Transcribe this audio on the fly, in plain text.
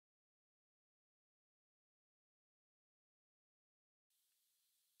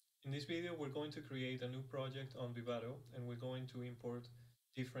In this video, we're going to create a new project on Vivado, and we're going to import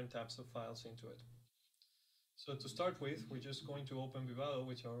different types of files into it. So to start with, we're just going to open Vivado,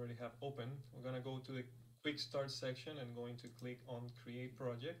 which I already have open. We're going to go to the quick start section and going to click on create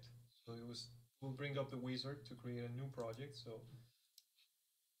project. So will bring up the wizard to create a new project. So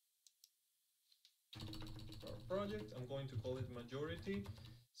our project, I'm going to call it majority,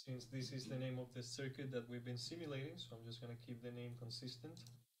 since this is the name of the circuit that we've been simulating. So I'm just going to keep the name consistent.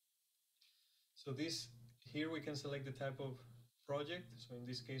 So here we can select the type of project. So in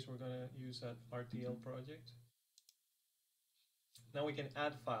this case, we're going to use an RTL project. Now we can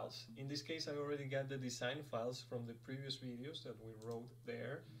add files. In this case, I already got the design files from the previous videos that we wrote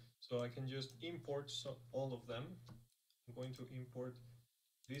there. So I can just import all of them. I'm going to import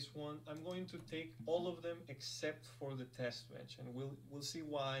this one. I'm going to take all of them except for the test bench, and we'll see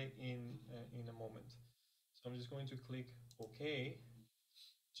why in a moment. So I'm just going to click OK.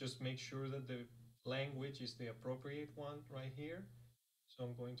 Just make sure that the language is the appropriate one right here. So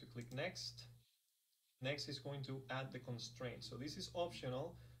I'm going to click next. Next is going to add the constraint. So this is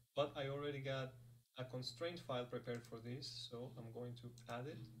optional, but I already got a constraint file prepared for this. So I'm going to add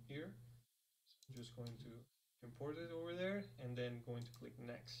it here. So I'm just going to import it over there and then going to click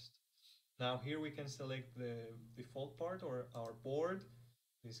next. Now here we can select the default part or our board.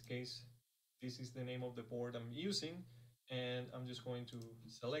 In this case, this is the name of the board I'm using. And I'm just going to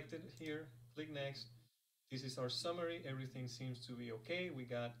select it here, click next. This is our summary. Everything seems to be okay. We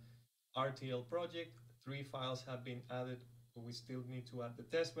got RTL project. 3 files have been added, but we still need to add the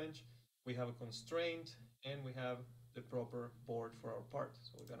test bench. We have a constraint and we have the proper board for our part.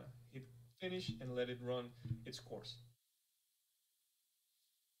 So we're gonna hit finish and let it run its course.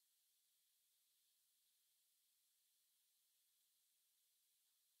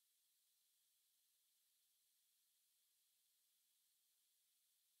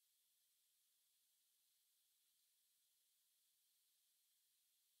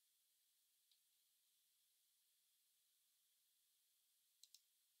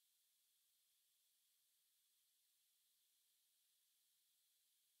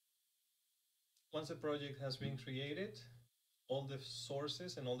 Once a project has been created, all the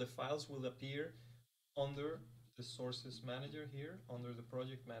sources and all the files will appear under the sources manager here, under the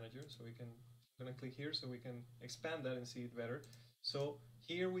project manager. So I'm gonna click here so we can expand that and see it better. So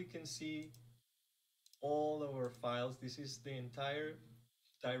here we can see all of our files. This is the entire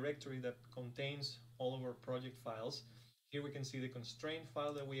directory that contains all of our project files. Here we can see the constraint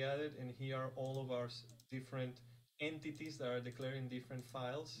file that we added, and here are all of our different entities that are declaring different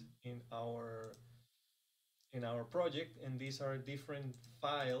files in our project, and these are different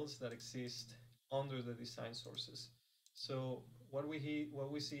files that exist under the design sources. So what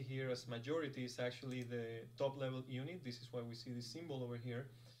we see here as majority is actually the top level unit. This is why we see the symbol over here.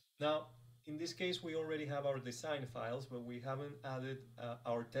 Now in this case we already have our design files, but we haven't added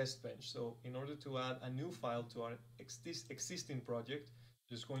our test bench. So in order to add a new file to our existing project,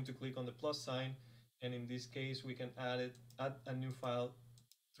 just going to click on the plus sign, and in this case we can add a new file.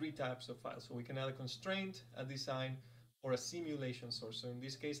 3 types of files. So we can add a constraint, a design, or a simulation source. So in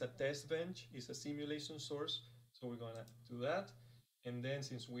this case, a test bench is a simulation source. So we're going to do that. And then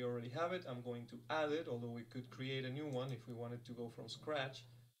since we already have it, I'm going to add it, although we could create a new one if we wanted to go from scratch.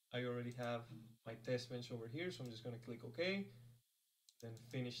 I already have my test bench over here, so I'm just going to click OK. Then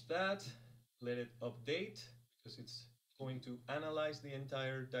finish that, let it update, because it's going to analyze the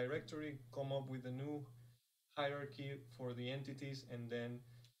entire directory, come up with a new hierarchy for the entities, and then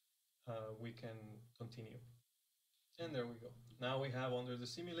we can continue. And there we go. Now we have under the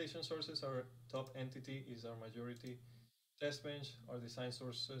simulation sources, our top entity is our majority test bench, our design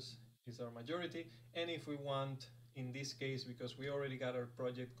sources is our majority. And if we want, in this case, because we already got our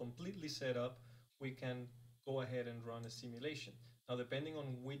project completely set up, we can go ahead and run a simulation. Now, depending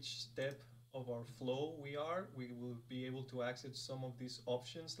on which step of our flow we will be able to access some of these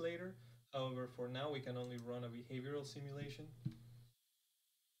options later. However, for now, we can only run a behavioral simulation.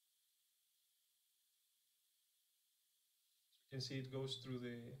 You can see it goes through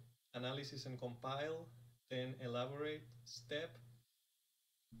the analysis and compile, then elaborate step,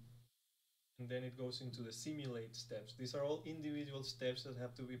 and then it goes into the simulate steps. These are all individual steps that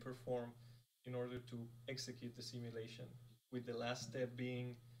have to be performed in order to execute the simulation, with the last step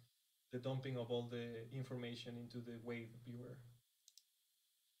being the dumping of all the information into the wave viewer,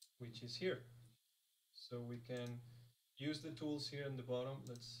 which is here. So we can use the tools here in the bottom.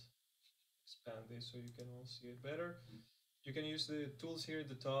 Let's expand this so you can all see it better. You can use the tools here at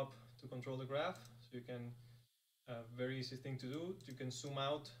the top to control the graph. So you can, very easy thing to do. You can zoom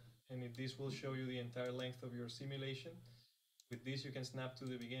out, and this will show you the entire length of your simulation. With this, you can snap to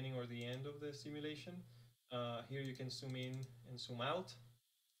the beginning or the end of the simulation. Here you can zoom in and zoom out.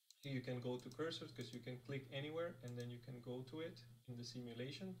 Here you can go to cursors because you can click anywhere and then you can go to it in the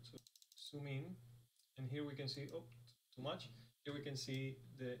simulation. So zoom in, and here we can see, oh, too much. Here we can see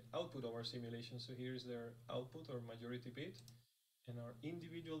the output of our simulation. So here's their output or majority bit, and our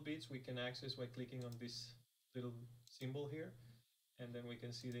individual bits we can access by clicking on this little symbol here, and then we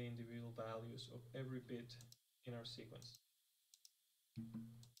can see the individual values of every bit in our sequence.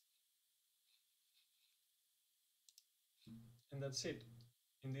 And that's it.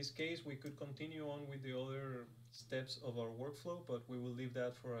 In this case, we could continue on with the other steps of our workflow, but we will leave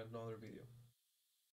that for another video.